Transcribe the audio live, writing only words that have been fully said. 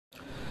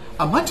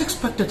A much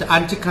expected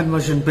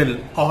anti-conversion bill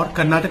or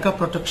Karnataka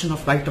Protection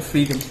of Right of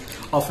Freedom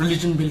of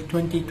Religion Bill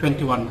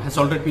 2021 has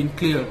already been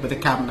cleared by the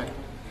cabinet.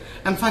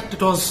 In fact, it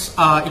was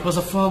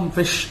a firm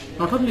wish,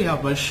 not only a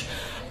wish,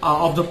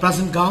 of the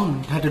present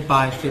government headed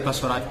by Shri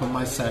Baswaraj and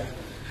myself.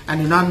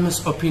 An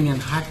unanimous opinion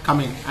had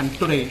come in, and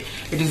today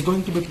it is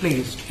going to be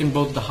placed in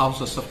both the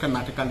houses of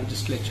Karnataka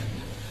legislature.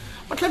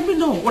 But let me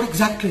know what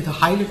exactly the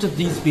highlight of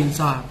these bills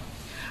are.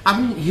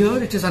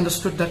 Here it is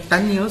understood that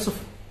 10 years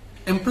of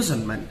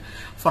imprisonment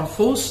for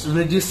forced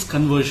religious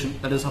conversion,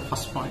 that is our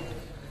first point.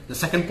 The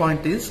second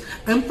point is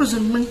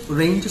imprisonment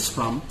ranges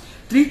from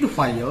 3 to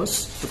 5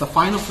 years with a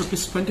fine of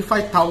rupees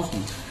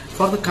 25,000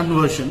 for the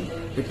conversion.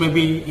 It may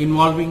be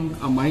involving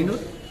a minor,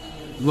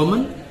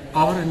 woman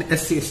or an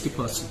SC/ST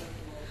person.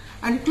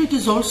 And it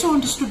is also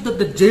understood that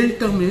the jail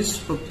term is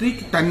from 3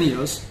 to 10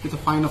 years with a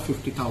fine of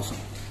 50,000.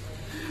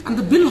 And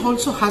the bill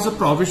also has a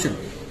provision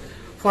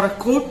for a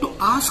court to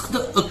ask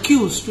the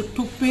accused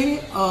to pay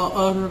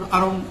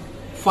around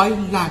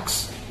 5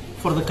 lakhs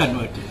for the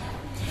converting.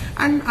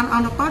 And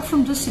apart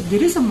from this, if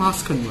there is a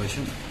mass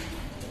conversion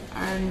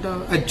and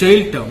a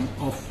jail term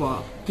of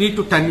 3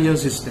 to 10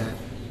 years is there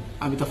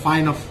with a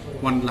fine of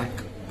 1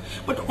 lakh.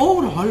 But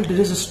overall, there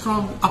is a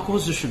strong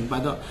opposition by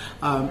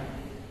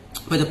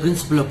the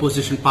principal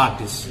opposition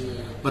parties.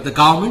 But the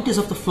government is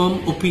of the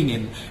firm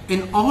opinion,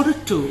 in order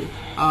to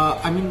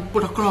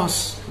put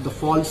across the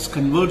false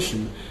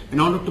conversion, in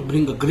order to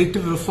bring a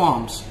greater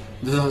reforms,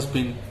 this has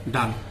been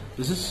done.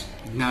 This is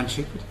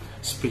Gnanashakher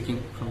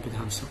speaking from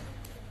Vidhansoudha.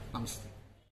 Namaste.